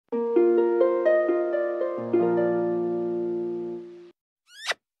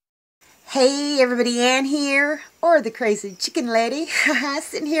Hey everybody, Ann here, or the crazy chicken lady,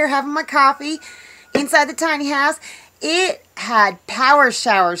 sitting here having my coffee inside the tiny house. It had power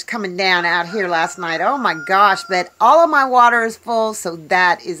showers coming down out here last night. Oh my gosh, but all of my water is full, so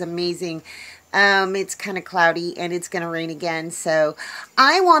that is amazing. It's kind of cloudy and it's going to rain again, so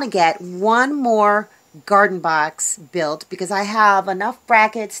I want to get one more garden box built because I have enough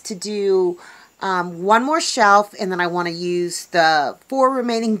brackets to do one more shelf, and then I want to use the 4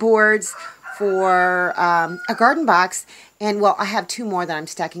 remaining boards for a garden box. And well, I have 2 more that I'm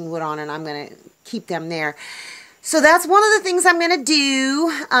stacking wood on, and I'm going to keep them there. So that's one of the things I'm going to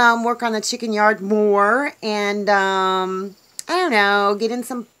do, work on the chicken yard more, and I don't know, get in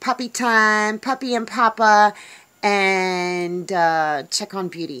some puppy time, Puppy and Papa, and check on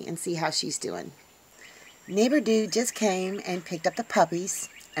Beauty and see how she's doing. Neighbor dude just came and picked up the puppies,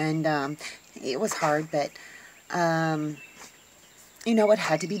 and it was hard, but you know what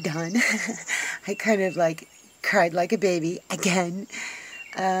had to be done. I kind of like cried like a baby again,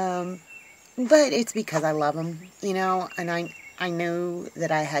 but it's because I love them, you know, and I know that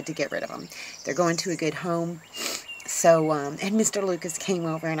I had to get rid of them. They're going to a good home. So and Mr. Lucas came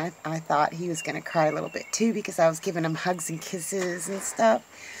over, and I thought he was going to cry a little bit too because I was giving him hugs and kisses and stuff.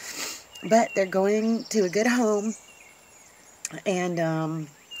 But they're going to a good home, and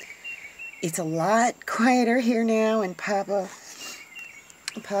it's a lot quieter here now, and Papa,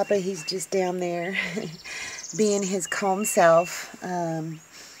 he's just down there being his calm self.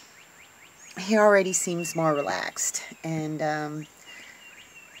 He already seems more relaxed, and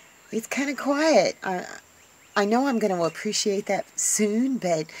it's kind of quiet. I know I'm going to appreciate that soon,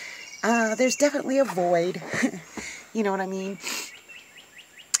 but there's definitely a void. You know what I mean?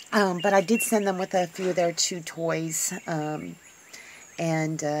 But I did send them with a few of their chew toys,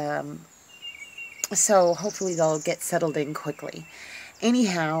 and so hopefully they'll get settled in quickly.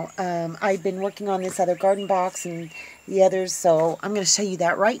 Anyhow, I've been working on this other garden box and the others, so I'm going to show you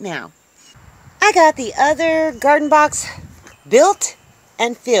that right now. I got the other garden box built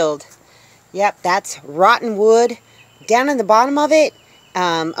and filled. Yep, that's rotten wood. Down in the bottom of it,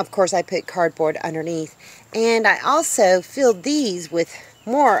 of course, I put cardboard underneath. And I also filled these with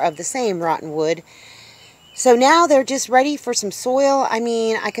more of the same rotten wood. So now they're just ready for some soil. I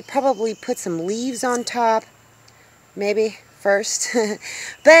mean, I could probably put some leaves on top, maybe first.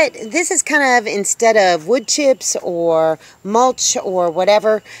 But this is kind of, instead of wood chips or mulch or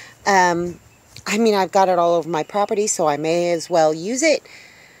whatever, I mean, I've got it all over my property, so I may as well use it.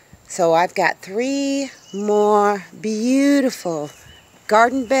 So I've got 3 more beautiful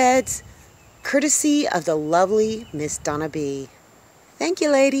garden beds, courtesy of the lovely Miss Donna B. Thank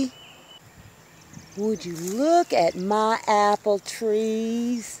you, lady. Would you look at my apple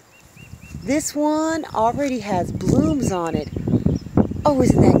trees? This one already has blooms on it. Oh,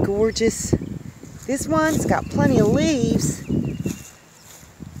 isn't that gorgeous? This one's got plenty of leaves.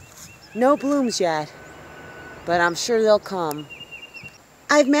 No blooms yet, but I'm sure they'll come.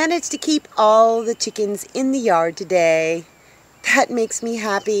 I've managed to keep all the chickens in the yard today. That makes me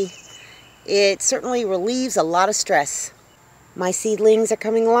happy. It certainly relieves a lot of stress. My seedlings are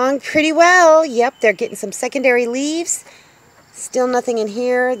coming along pretty well. Yep, they're getting some secondary leaves. Still nothing in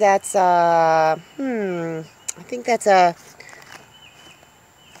here. That's I think that's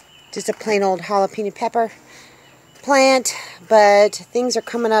just a plain old jalapeno pepper plant, but things are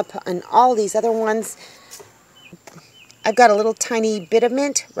coming up on all these other ones. I've got a little tiny bit of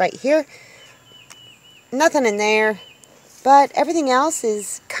mint right here. Nothing in there, but everything else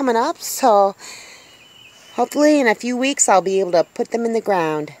is coming up, so hopefully in a few weeks I'll be able to put them in the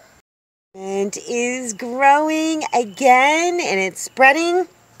ground. And is growing again, and it's spreading.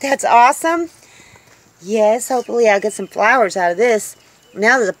 That's awesome. Yes, hopefully I'll get some flowers out of this.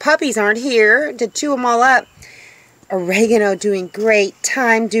 Now that the puppies aren't here to chew them all up. Oregano doing great.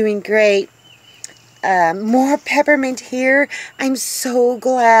 Thyme doing great. More peppermint here. I'm so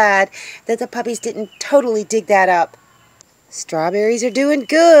glad that the puppies didn't totally dig that up. Strawberries are doing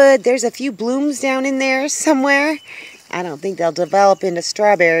good. There's a few blooms down in there somewhere. I don't think they'll develop into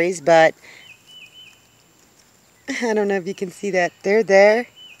strawberries, but I don't know if you can see that. They're there.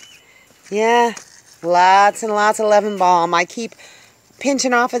 Yeah, lots and lots of lemon balm. I keep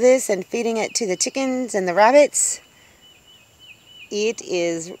pinching off of this and feeding it to the chickens and the rabbits. It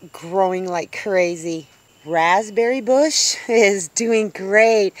is growing like crazy. Raspberry bush is doing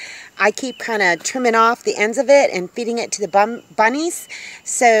great. I keep kind of trimming off the ends of it and feeding it to the bunnies.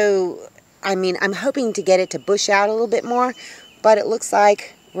 So, I mean, I'm hoping to get it to bush out a little bit more, but it looks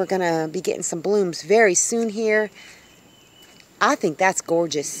like we're going to be getting some blooms very soon here. I think that's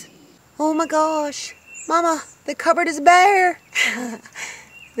gorgeous. Oh my gosh, Mama, the cupboard is bare.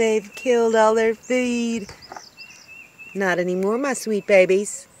 They've killed all their food. Not anymore, my sweet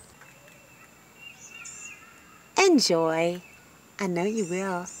babies. Enjoy. I know you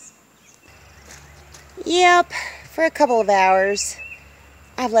will. Yep, for a couple of hours.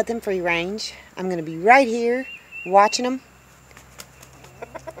 I've let them free range. I'm going to be right here watching them.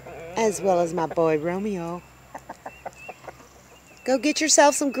 As well as my boy Romeo. Go get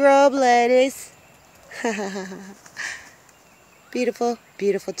yourself some grub, ladies. Beautiful,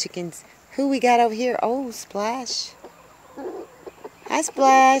 beautiful chickens. Who we got over here? Oh, Splash. Hi,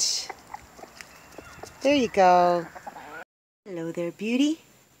 Splash. There you go. Hello there, beauty.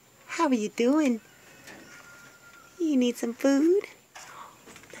 How are you doing? You need some food?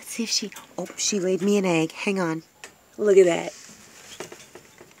 Let's see if she... Oh, she laid me an egg. Hang on. Look at that.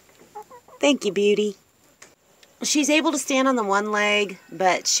 Thank you, beauty. She's able to stand on the one leg,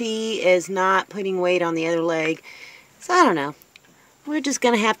 but she is not putting weight on the other leg. So I don't know. We're just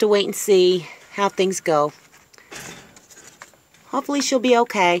going to have to wait and see how things go. Hopefully she'll be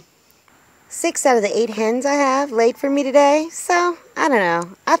okay. 6 out of the 8 hens I have laid for me today, so I don't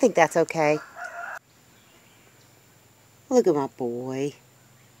know. I think that's okay. Look at my boy.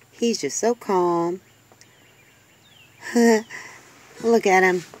 He's just so calm. Look at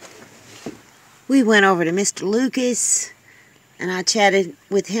him. We went over to Mr. Lucas, and I chatted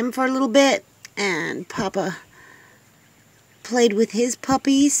with him for a little bit, and Papa played with his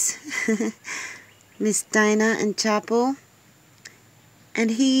puppies, Miss Dinah and Chapo,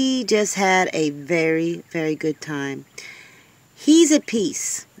 and he just had a very, very good time. He's at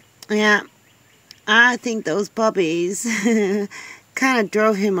peace. Yeah, I think those puppies kind of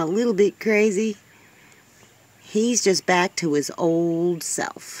drove him a little bit crazy. He's just back to his old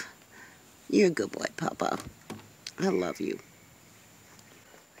self. You're a good boy, Papa. I love you.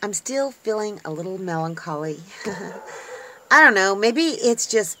 I'm still feeling a little melancholy. I don't know, maybe it's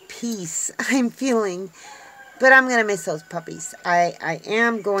just peace I'm feeling. But I'm going to miss those puppies. I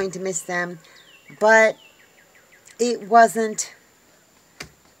am going to miss them. But it wasn't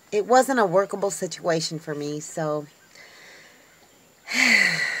a workable situation for me, so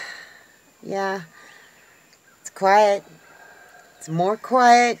yeah, it's quiet. It's more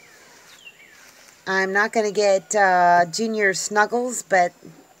quiet. I'm not going to get Junior Snuggles, but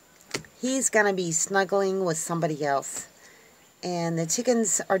he's going to be snuggling with somebody else. And the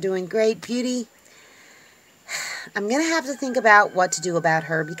chickens are doing great. Beauty, I'm going to have to think about what to do about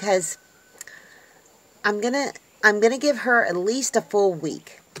her, because I'm going to give her at least a full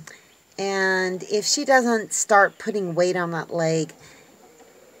week. And if she doesn't start putting weight on that leg,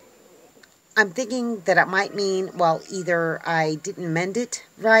 I'm thinking that it might mean, well, either I didn't mend it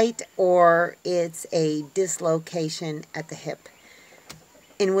right, or it's a dislocation at the hip.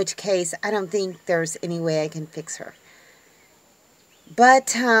 In which case, I don't think there's any way I can fix her.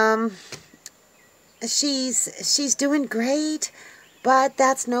 But she's doing great, but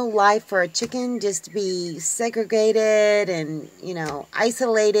that's no life for a chicken, just to be segregated and, you know,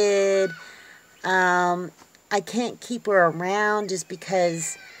 isolated. I can't keep her around just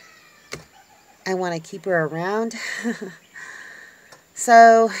because I want to keep her around.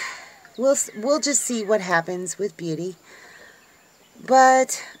 So we'll just see what happens with Beauty.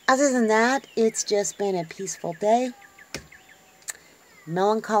 But other than that, it's just been a peaceful day.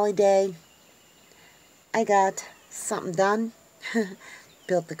 Melancholy day. I got something done.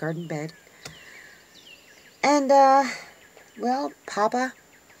 Built the garden bed. And, well, Papa,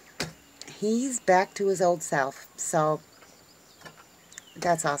 he's back to his old self. So,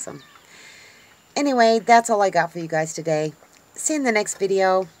 that's awesome. Anyway, that's all I got for you guys today. See you in the next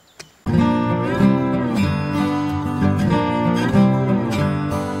video.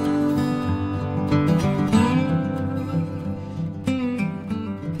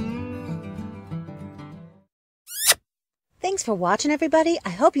 Thanks for watching, everybody. I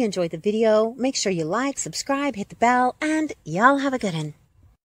hope you enjoyed the video. Make sure you like, subscribe, hit the bell, and y'all have a good one.